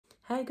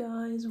Hey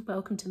guys,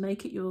 welcome to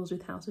Make It Yours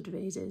with House of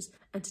Devizes,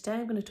 and today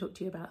I'm going to talk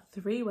to you about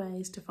 3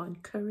 ways to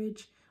find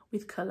courage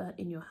with colour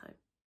in your home.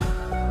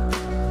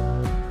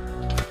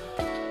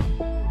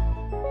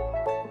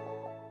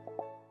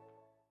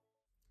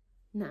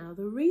 Now,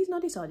 the reason I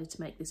decided to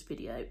make this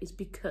video is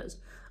because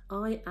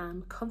I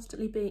am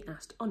constantly being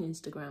asked on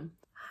Instagram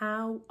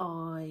how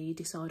I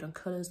decide on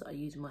colours that I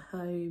use in my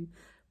home,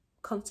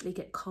 constantly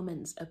get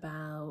comments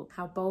about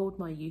how bold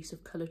my use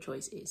of colour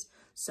choice is.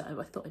 So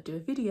I thought I'd do a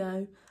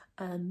video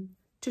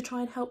to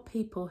try and help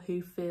people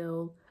who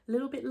feel a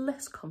little bit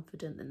less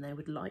confident than they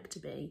would like to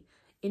be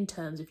in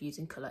terms of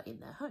using colour in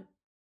their home.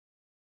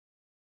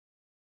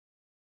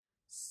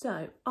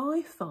 So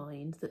I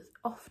find that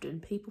often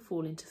people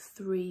fall into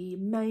 3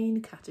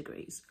 main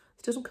categories.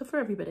 It doesn't cover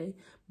everybody,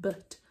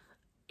 but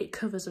it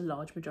covers a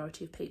large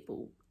majority of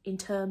people in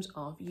terms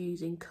of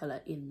using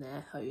colour in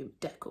their home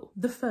decor.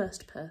 The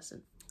first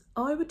person,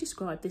 I would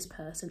describe this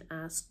person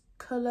as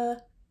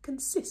colour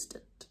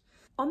consistent.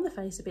 On the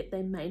face of it,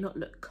 they may not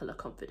look colour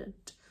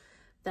confident.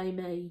 They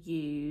may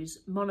use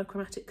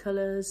monochromatic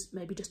colours,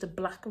 maybe just a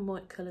black and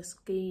white colour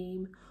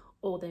scheme,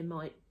 or they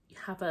might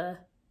have a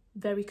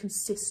very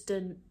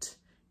consistent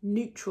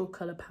neutral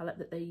colour palette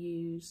that they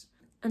use.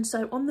 And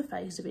so on the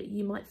face of it,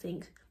 you might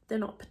think they're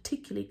not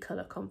particularly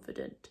colour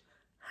confident.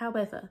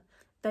 However,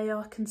 they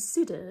are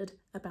considered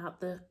about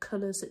the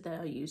colours that they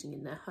are using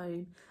in their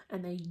home,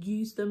 and they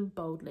use them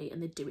boldly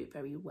and they do it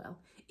very well,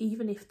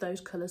 even if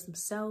those colours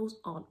themselves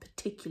aren't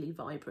particularly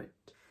vibrant.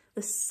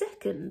 The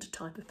second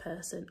type of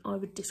person I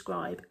would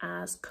describe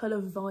as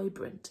colour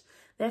vibrant.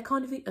 They're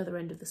kind of the other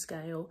end of the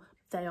scale.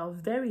 They are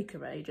very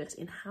courageous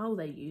in how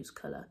they use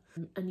colour,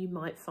 and you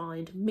might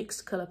find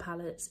mixed colour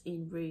palettes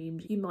in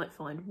rooms. You might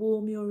find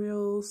wall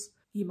murals.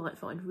 You might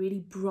find really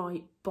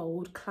bright,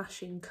 bold,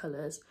 clashing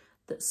colours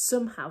that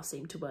somehow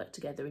seem to work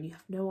together and you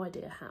have no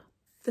idea how.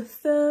 The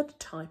third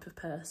type of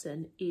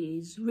person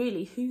is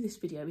really who this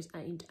video is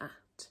aimed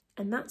at,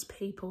 and that's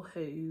people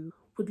who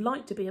would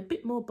like to be a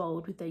bit more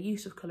bold with their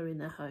use of colour in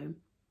their home,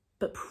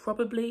 but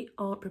probably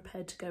aren't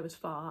prepared to go as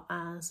far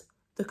as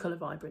the colour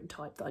vibrant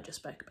type that I just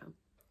spoke about.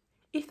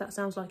 If that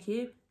sounds like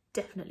you,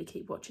 definitely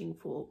keep watching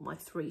for my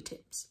 3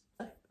 tips.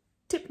 So,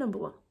 tip number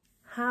 1,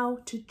 how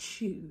to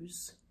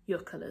choose your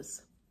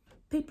colours.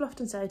 People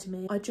often say to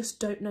me, I just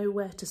don't know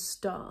where to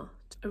start.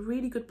 A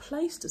really good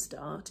place to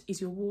start is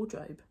your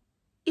wardrobe.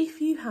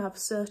 If you have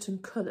certain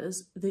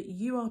colours that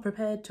you are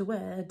prepared to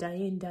wear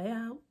day in, day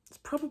out, it's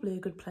probably a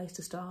good place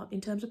to start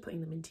in terms of putting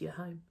them into your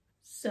home.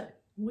 So,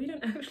 we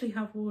don't actually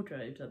have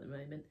wardrobes at the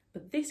moment,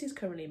 but this is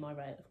currently my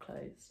rail of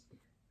clothes.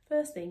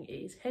 First thing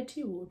is head to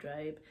your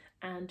wardrobe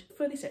and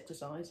for this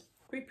exercise,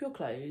 group your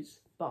clothes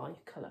by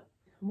colour.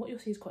 And what you'll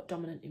see is quite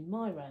dominant in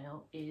my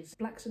rail is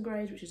blacks and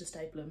greys, which is a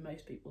staple of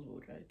most people's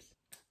wardrobes.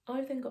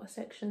 I've then got a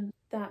section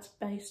that's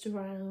based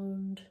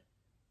around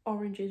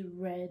oranges,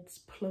 reds,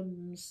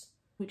 plums,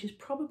 which is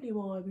probably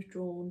why I was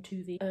drawn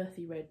to the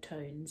earthy red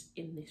tones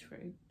in this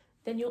room.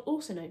 Then you'll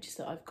also notice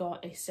that I've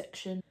got a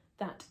section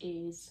that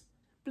is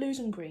blues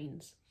and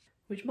greens,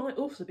 which might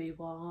also be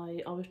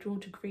why I was drawn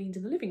to greens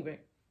in the living room.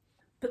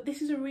 But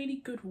this is a really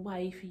good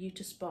way for you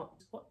to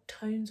spot what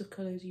tones of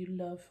colours you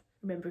love.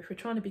 Remember, if we're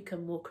trying to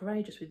become more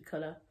courageous with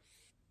colour,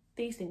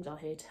 these things are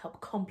here to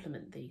help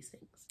complement these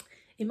things.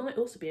 It might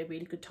also be a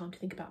really good time to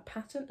think about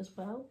pattern as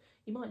well.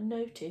 You might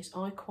notice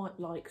I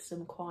quite like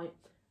some quite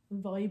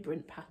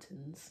vibrant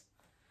patterns.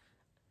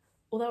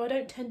 Although I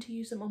don't tend to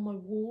use them on my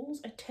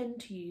walls, I tend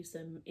to use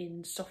them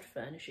in soft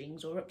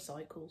furnishings or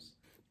upcycles.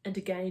 And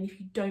again, if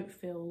you don't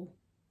feel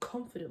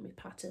confident with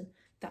pattern,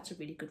 that's a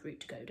really good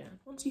route to go down.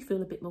 Once you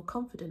feel a bit more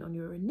confident on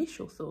your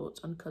initial thoughts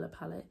on colour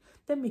palette,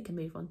 then we can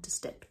move on to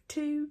step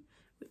 2,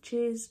 which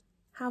is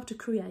how to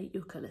create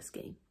your colour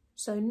scheme.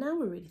 So now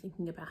we're really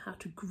thinking about how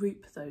to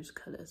group those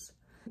colours.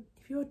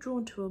 If you're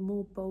drawn to a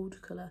more bold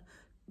colour,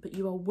 but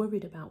you are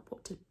worried about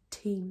what to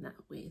team that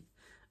with,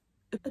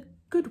 a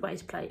good way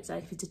to play it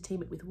safe is to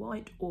team it with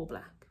white or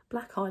black.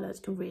 Black highlights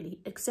can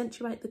really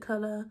accentuate the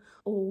colour,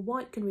 or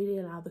white can really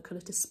allow the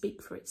colour to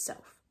speak for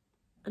itself.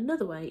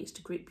 Another way is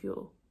to group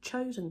your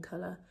chosen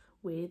colour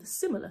with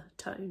similar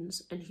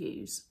tones and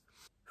hues.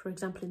 For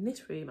example, in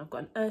this room, I've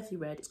got an earthy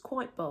red, it's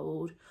quite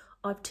bold.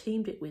 I've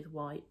teamed it with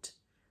white,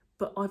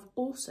 but I've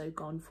also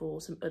gone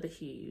for some other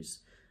hues,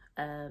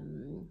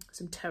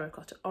 some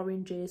terracotta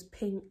oranges,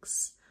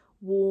 pinks,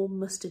 warm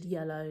mustard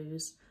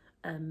yellows,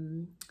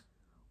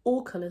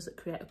 all colours that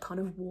create a kind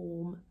of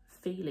warm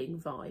feeling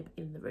vibe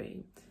in the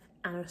room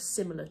and are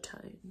similar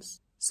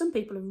tones. Some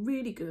people are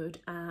really good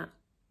at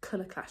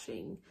colour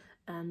clashing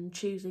and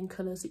choosing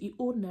colours that you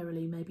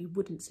ordinarily maybe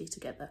wouldn't see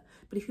together.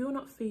 But if you're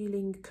not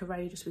feeling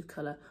courageous with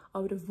colour, I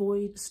would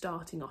avoid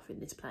starting off in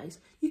this place.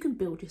 You can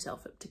build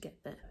yourself up to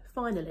get there.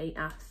 Finally,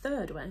 our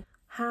third way,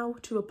 how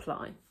to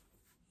apply.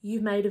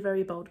 You've made a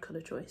very bold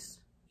colour choice.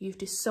 You've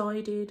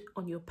decided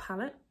on your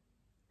palette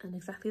and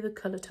exactly the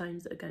colour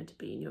tones that are going to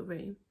be in your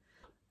room.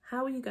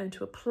 How are you going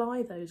to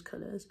apply those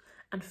colours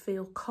and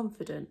feel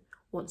confident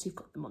once you've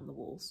got them on the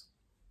walls?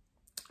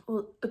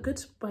 Well, a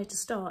good way to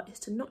start is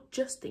to not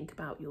just think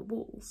about your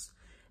walls.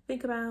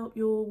 Think about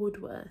your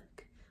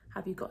woodwork.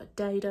 Have you got a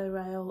dado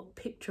rail,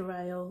 picture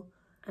rail,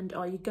 and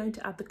are you going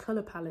to add the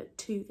colour palette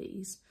to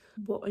these?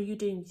 What are you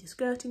doing with your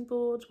skirting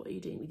boards? What are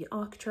you doing with your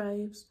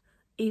architraves?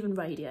 Even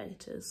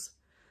radiators.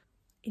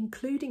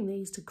 Including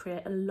these to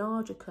create a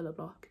larger colour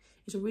block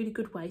is a really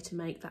good way to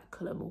make that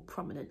colour more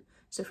prominent.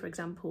 So for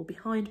example,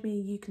 behind me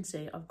you can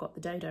see I've got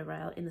the dado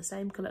rail in the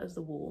same colour as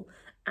the wall,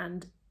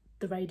 and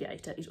the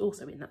radiator is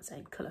also in that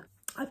same colour.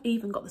 I've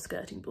even got the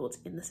skirting boards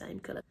in the same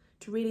colour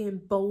to really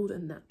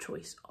embolden that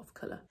choice of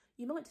colour.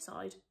 You might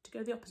decide to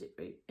go the opposite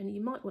route and you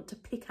might want to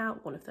pick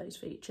out one of those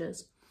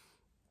features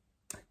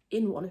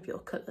in one of your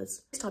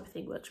colours. This type of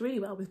thing works really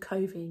well with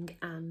coving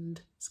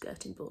and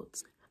skirting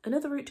boards.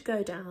 Another route to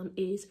go down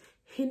is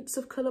hints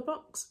of colour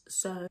blocks.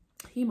 So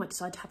you might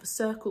decide to have a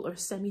circle or a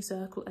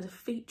semicircle as a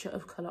feature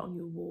of colour on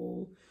your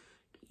wall.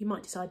 You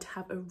might decide to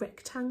have a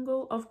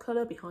rectangle of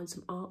colour behind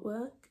some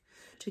artwork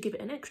to give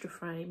it an extra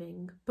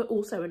framing, but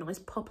also a nice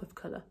pop of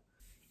colour.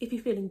 If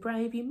you're feeling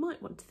brave, you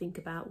might want to think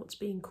about what's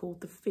being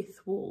called the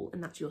fifth wall,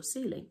 and that's your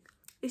ceiling.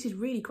 This is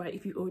really great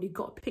if you've already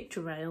got a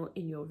picture rail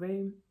in your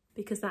room,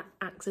 because that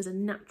acts as a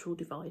natural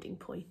dividing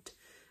point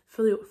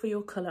for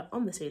your colour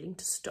on the ceiling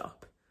to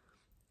stop.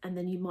 And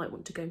then you might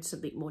want to go into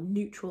something more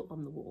neutral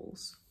on the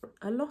walls.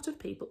 A lot of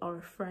people are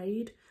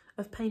afraid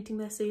of painting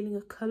their ceiling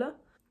a colour.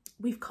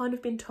 We've kind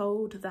of been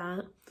told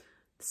that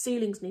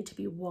ceilings need to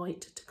be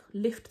white to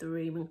lift the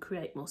room and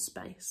create more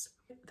space.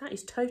 That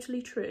is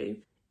totally true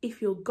if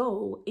your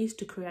goal is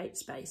to create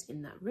space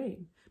in that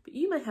room. But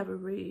you may have a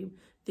room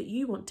that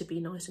you want to be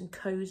nice and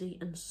cosy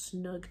and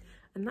snug,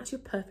 and that's your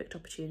perfect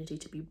opportunity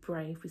to be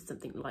brave with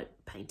something like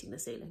painting the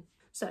ceiling.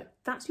 So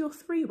that's your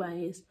 3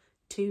 ways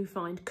to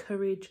find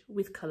courage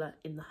with colour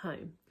in the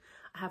home.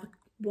 I have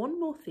one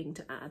more thing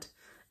to add,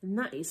 and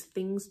that is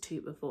things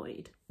to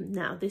avoid.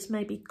 Now, this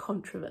may be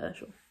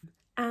controversial,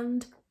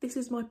 and this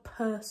is my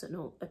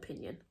personal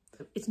opinion.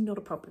 It's not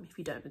a problem if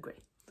you don't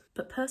agree.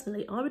 But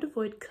personally, I would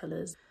avoid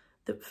colours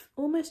that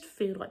almost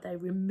feel like they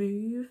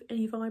remove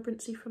any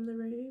vibrancy from the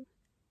room.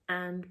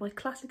 And my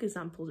classic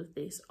examples of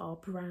this are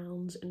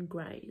browns and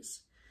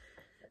greys.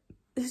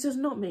 This does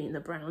not mean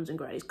that browns and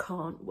greys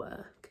can't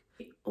work,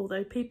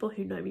 although people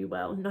who know me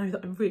well know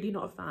that I'm really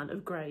not a fan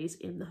of greys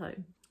in the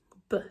home.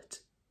 But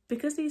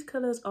because these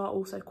colours are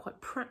also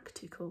quite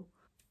practical,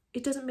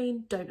 it doesn't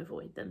mean don't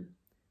avoid them,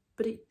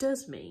 but it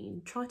does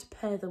mean try to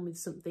pair them with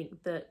something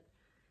that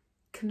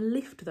can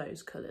lift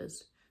those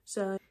colours.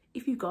 So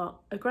if you've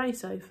got a grey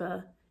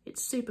sofa,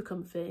 it's super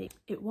comfy,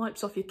 it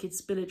wipes off your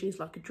kids' spillages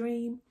like a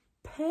dream,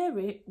 pair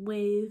it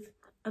with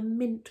a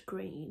mint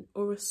green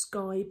or a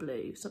sky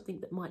blue, something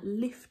that might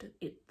lift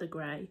the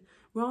grey,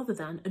 rather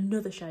than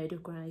another shade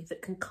of grey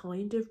that can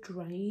kind of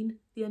drain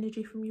the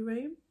energy from your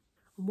room.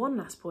 And one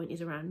last point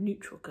is around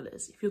neutral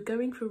colours. If you're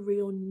going for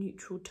real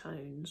neutral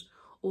tones,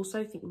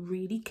 also think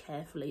really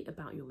carefully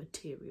about your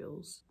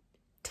materials.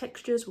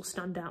 Textures will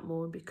stand out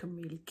more and become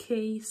really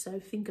key, so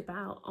think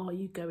about, are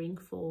you going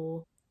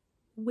for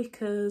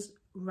wickers,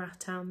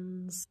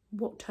 rattans?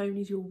 What tone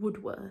is your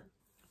woodwork?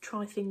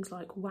 Try things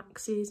like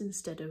waxes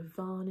instead of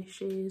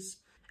varnishes,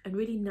 and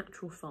really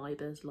natural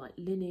fibres like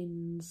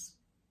linens,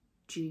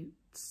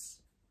 jutes.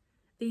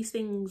 These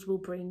things will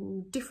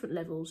bring different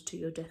levels to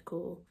your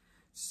decor.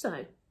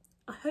 So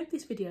I hope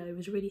this video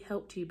has really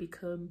helped you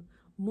become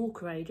more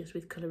courageous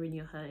with colour in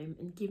your home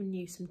and given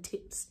you some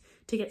tips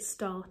to get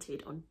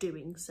started on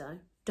doing so.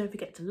 Don't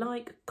forget to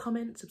like,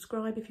 comment,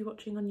 subscribe if you're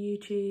watching on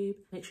YouTube.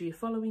 Make sure you're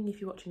following if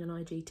you're watching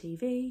on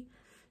IGTV,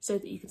 so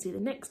that you can see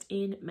the next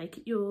in Make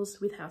It Yours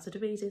with House of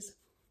Devizes.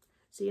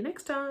 See you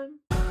next time.